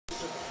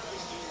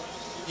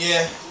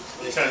Yeah.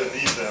 You kind of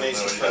need them, though.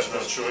 You have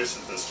no choice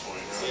at this point.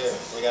 Huh? Yeah,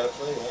 they got to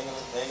play.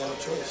 They ain't got no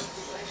choice.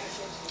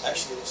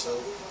 Actually, so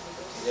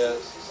you got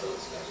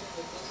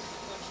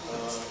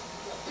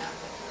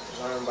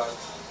learn by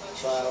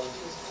trial.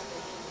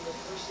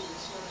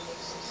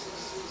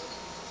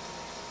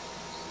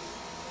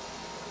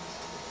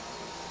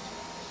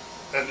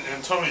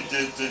 And Tony,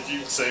 did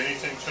you say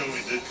anything to him?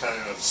 We did kind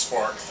of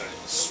spark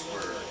things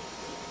where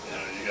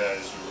you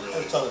guys were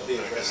really I told him to be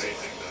not getting aggressive.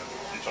 anything done.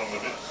 You told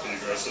him to be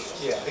aggressive.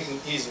 Yeah,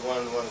 he's the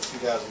one of the few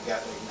guys who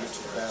got me to get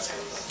to the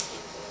basket.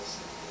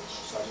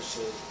 So I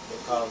just said they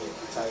call me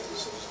tight,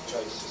 so just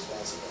try to get to the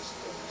basket.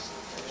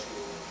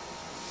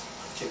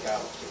 Kick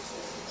out.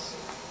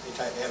 They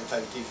have a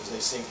type of defense.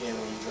 They sink in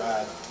when you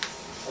drive.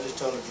 I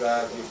just told him to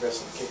drive, be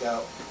aggressive, kick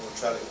out, and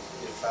try to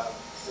get a foul.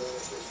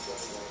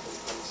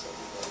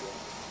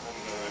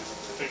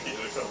 I think he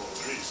did a couple of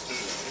threes too,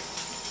 didn't he?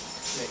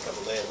 He made a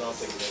couple of layups. I don't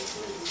think he made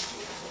threes.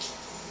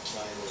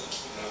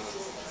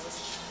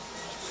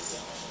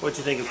 What'd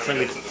you think of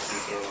Clemmy?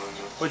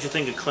 What'd you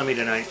think of Clemmy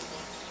tonight?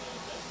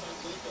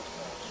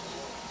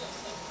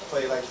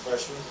 Played like a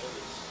freshman.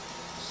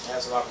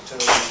 Had some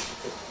opportunities.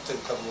 Took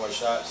a couple more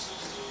shots.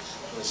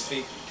 On his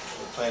feet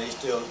were playing. He's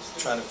still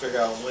trying to figure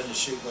out when to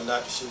shoot, when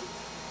not to shoot.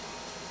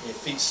 His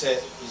feet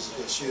set. He's a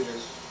good shooter,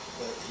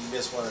 but he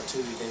missed one or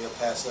two. Then he'll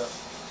pass up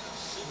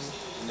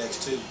the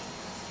next two.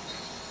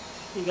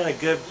 You got a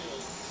good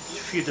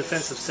few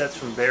defensive sets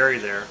from Barry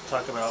there.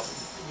 Talk about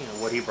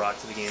what he brought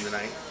to the game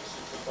tonight.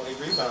 Well, he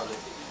rebounded.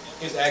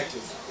 He was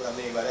active. What I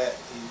mean by that,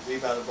 he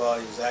rebounded the ball.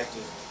 He was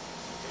active,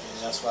 and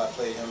that's why I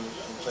played him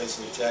in place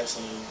of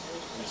Jackson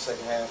in the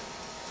second half.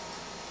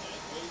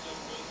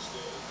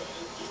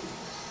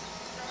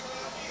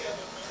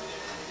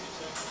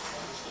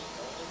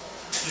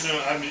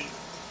 I mean,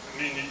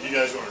 you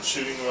guys weren't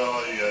shooting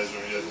well. You guys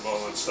weren't getting the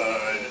ball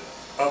inside.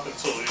 Up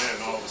until the end,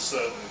 all of a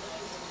sudden,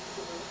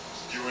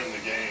 you were in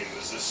the game.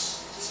 Does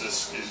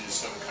this give you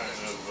some kind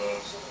of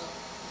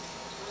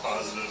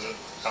positive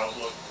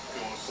outlook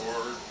going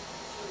forward?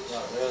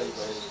 Not really,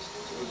 but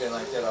we've been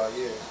like that all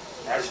year.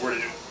 Were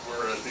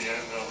at the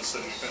end, all of a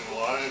sudden you came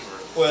alive?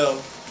 Or? Well,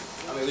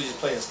 I mean, we just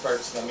play in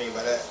spurts. What I mean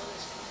by that,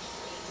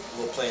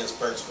 we'll play in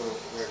spurts.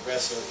 We're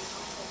aggressive.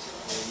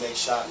 We make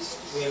shots.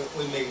 We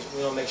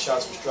don't make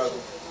shots. We struggle.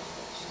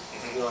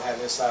 We don't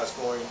have inside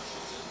scoring.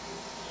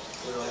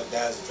 We don't have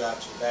guys that drive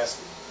to the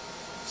basket.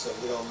 So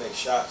we don't make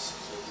shots.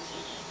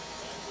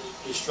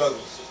 We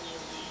struggle.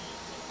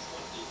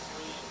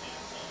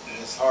 And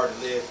it's hard to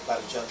live by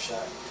the jump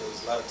shot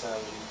because a lot of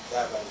times you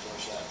die by the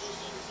jump shot.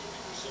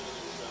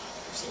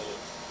 So,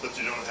 but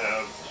you don't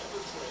have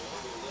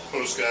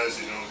post guys.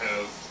 You don't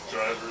have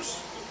drivers.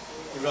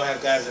 You don't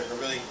have guys that can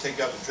really take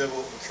you up the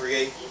dribble and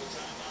create.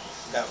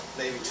 That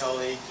maybe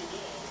Tony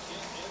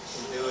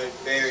can do it,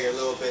 Barry a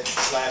little bit,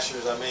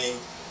 slashers. I mean,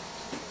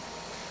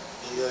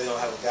 you really don't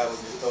have a guy who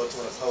can throw it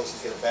to the post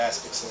and get a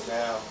basket. So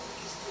now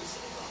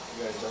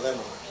you're in a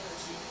dilemma.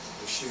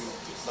 You shoot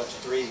a bunch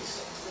of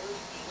threes.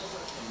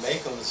 You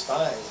make them, it's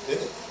fine, it's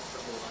good.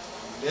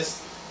 You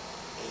miss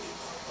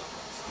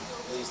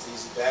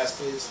these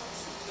baskets.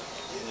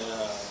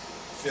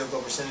 Field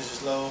goal percentage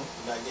is low.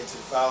 You're not getting to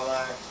the foul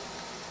line.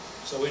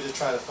 So we're just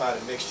trying to find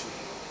a mixture.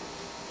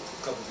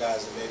 A couple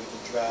guys that maybe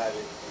can drive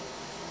it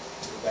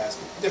to the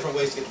basket. Different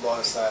ways to get the ball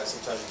inside.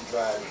 Sometimes you can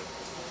drive it.